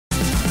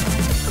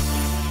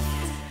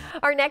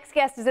Our next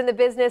guest is in the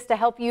business to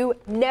help you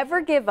never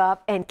give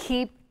up and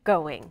keep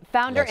going.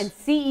 Founder and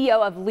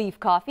CEO of Lief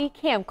Coffee,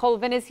 Cam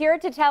Colvin, is here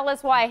to tell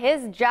us why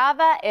his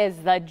Java is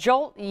the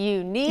jolt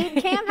you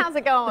need. Cam, how's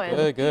it going?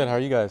 Good, good. How are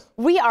you guys?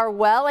 We are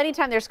well.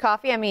 Anytime there's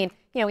coffee, I mean,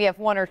 you know, we have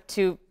 1 or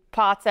 2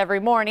 pots every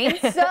morning,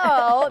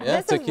 so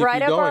this is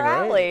right up our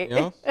alley. Right? You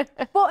know?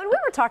 Well, and we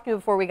were talking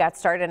before we got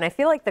started, and I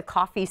feel like the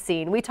coffee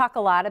scene, we talk a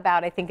lot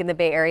about, I think, in the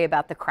Bay Area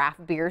about the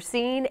craft beer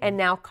scene, and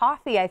now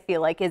coffee, I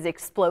feel like, is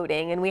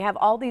exploding, and we have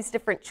all these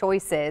different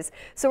choices.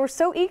 So we're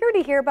so eager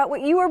to hear about what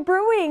you are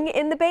brewing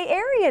in the Bay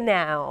Area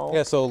now.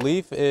 Yeah, so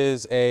Lief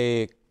is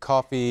a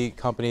coffee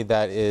company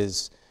that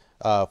is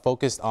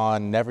focused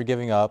on never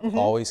giving up,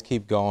 always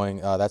keep going.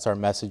 That's our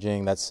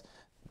messaging. That's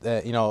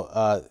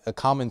a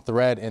common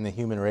thread in the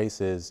human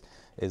race is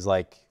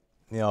like,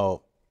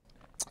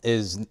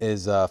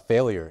 is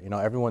failure. You know,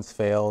 everyone's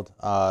failed,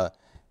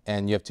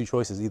 and you have 2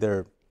 choices: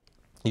 either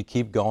you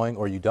keep going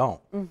or you don't.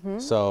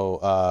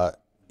 So,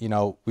 we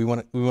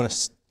want to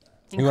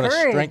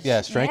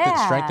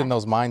strengthen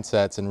those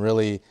mindsets and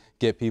really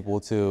get people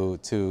to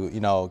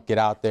get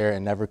out there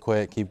and never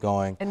quit, keep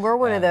going. And we're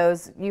one of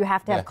those, you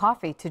have to have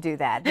coffee to do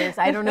that.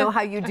 I don't know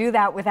how you do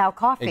that without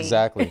coffee.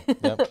 Exactly.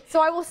 Yep.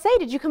 So I will say,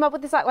 did you come up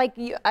with this, like,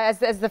 as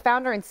the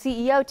founder and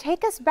CEO,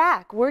 take us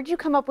back. Where'd you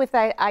come up with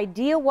that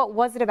idea? What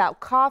was it about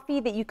coffee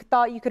that you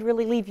thought you could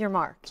really leave your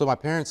mark? So my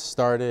parents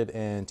started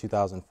in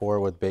 2004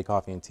 with Bay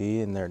Coffee and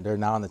Tea, and they're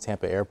now in the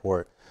Tampa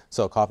airport.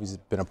 So coffee's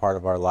been a part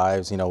of our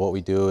lives. You know, what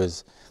we do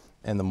is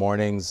in the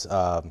mornings,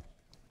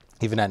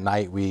 even at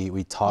night,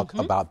 we talk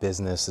about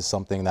business. Is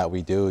something that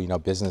we do. You know,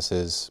 business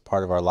is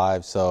part of our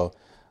lives. So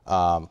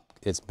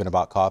it's been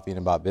about coffee and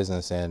about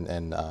business,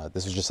 and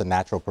this is just a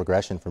natural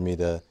progression for me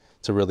to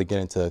really get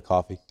into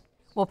coffee.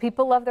 Well,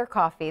 people love their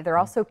coffee. They're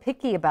also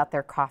picky about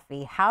their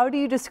coffee. How do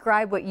you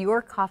describe what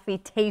your coffee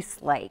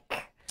tastes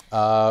like?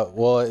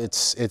 Well,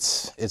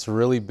 it's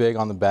really big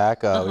on the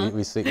back.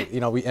 We see,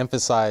 we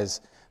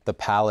emphasize the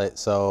palate.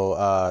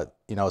 So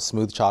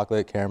smooth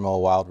chocolate,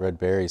 caramel, wild red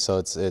berry. So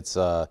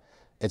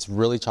it's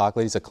really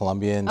chocolatey. It's a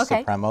Colombian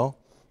Supremo.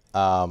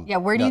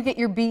 Where do you get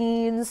your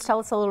beans? Tell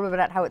us a little bit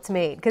about how it's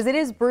made, because it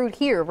is brewed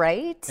here,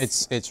 right?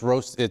 It's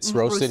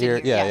roasted here.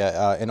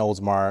 Yeah. In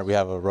Oldsmar, we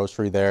have a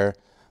roastery there.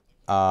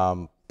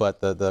 But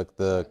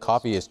the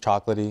coffee is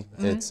chocolatey.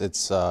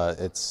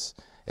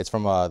 It's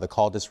from the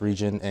Caldas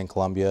region in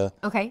Colombia.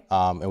 Okay.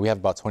 And we have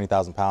about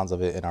 20,000 pounds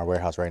of it in our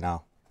warehouse right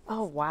now.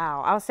 Oh,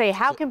 wow. I'll say,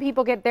 how can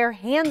people get their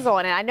hands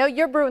on it? I know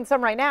you're brewing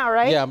some right now,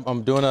 right? Yeah,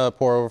 I'm doing a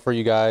pour over for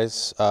you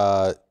guys.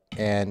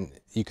 And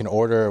you can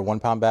order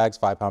 1-pound bags,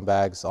 5-pound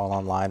bags all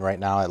online right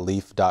now at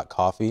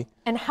lief.coffee.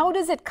 And how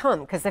does it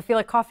come? Because I feel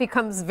like coffee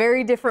comes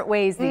very different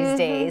ways these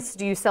days.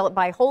 Do you sell it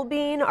by whole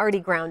bean, already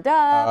ground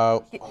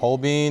up? Whole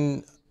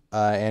bean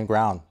and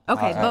ground.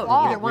 Okay, both,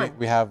 either one.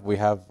 We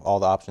have all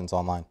the options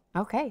online.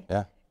 Okay.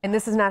 Yeah. And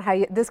this is not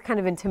how this kind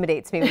of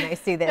intimidates me when I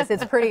see this.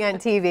 It's pretty on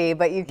TV,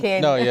 but you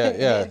can't. No,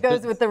 yeah. It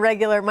goes with the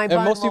regular,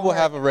 and most people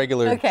have a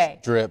regular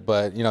drip,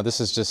 but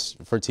this is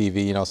just for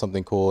TV,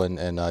 something cool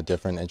and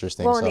different,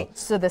 interesting. Well,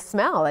 so the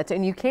smell,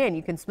 and you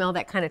can smell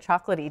that kind of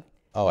chocolatey.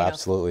 Oh,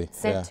 absolutely.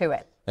 Scent to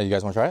it. Hey, you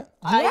guys want to try it?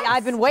 Yes.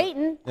 I've been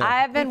waiting. Yeah.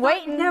 I've been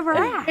waiting. Never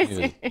asked.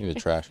 You need a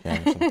trash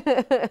can or something.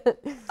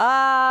 We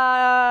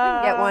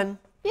can get one.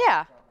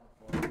 Yeah.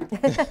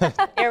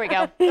 There we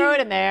go. Throw it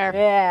in there.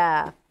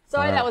 Yeah.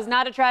 Sorry, that was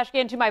not a trash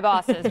can to my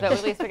bosses, but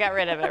at least we got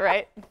rid of it,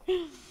 right?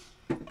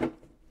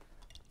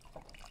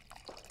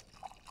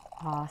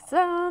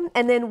 Awesome.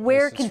 And then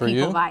where can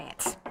people buy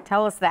it?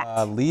 Tell us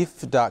that.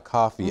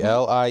 Lief.coffee,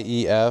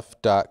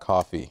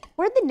 Lief.coffee.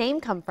 Where'd the name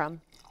come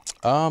from?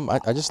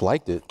 I just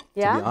liked it, to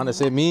be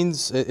honest. It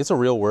means, it's a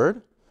real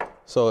word.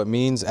 So it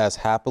means as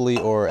happily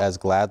or as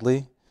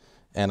gladly.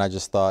 And I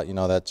just thought,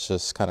 that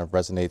just kind of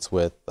resonates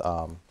with,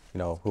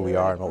 who we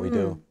are and what we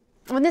do.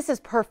 And this is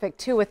perfect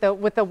too with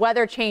the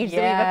weather change that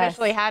we've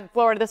officially had in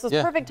Florida. This was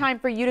perfect time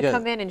for you to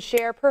come in and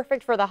share.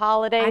 Perfect for the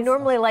holidays. I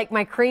normally like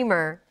my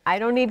creamer. I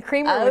don't need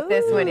creamer with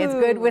this one. It's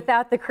good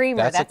without the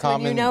creamer. That's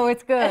when you know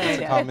it's good.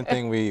 That's a common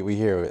thing we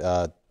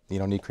hear. You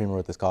don't need creamer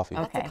with this coffee.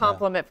 That's a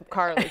compliment from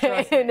Carly.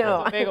 I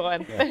know. That's a big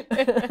one.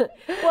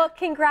 Well,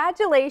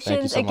 congratulations.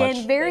 Thank you so Again,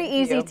 much. very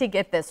easy to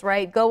get this,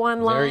 right? Go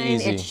online.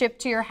 It's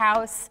shipped to your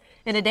house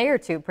in a day or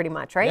 2, pretty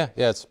much, right?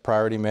 Yeah, it's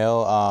priority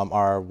mail.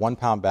 Our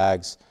 1-pound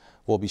bags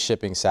will be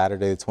shipping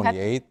Saturday the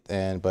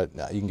 28th, but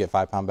you can get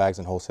 5-pound bags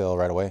in wholesale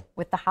right away.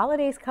 With the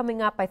holidays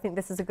coming up, I think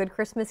this is a good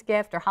Christmas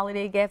gift or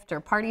holiday gift or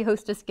party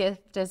hostess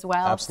gift as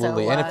well.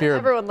 Absolutely. So, and if you're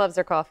everyone loves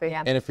their coffee.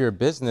 Yeah. And if you're a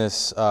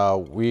business,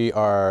 we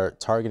are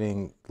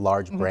targeting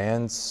large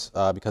brands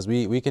because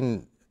we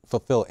can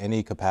fulfill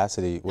any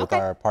capacity with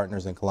our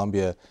partners in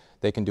Colombia.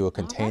 They can do a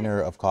container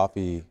of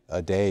coffee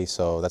a day,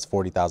 so that's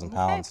 40,000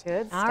 pounds.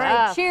 Good stuff. All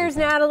right, cheers,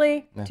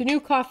 Natalie, to new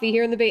coffee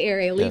here in the Bay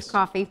Area, Lief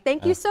Coffee.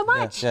 Thank you so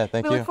much. Yeah,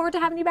 thank you. We look forward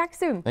to having you back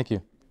soon. Thank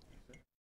you.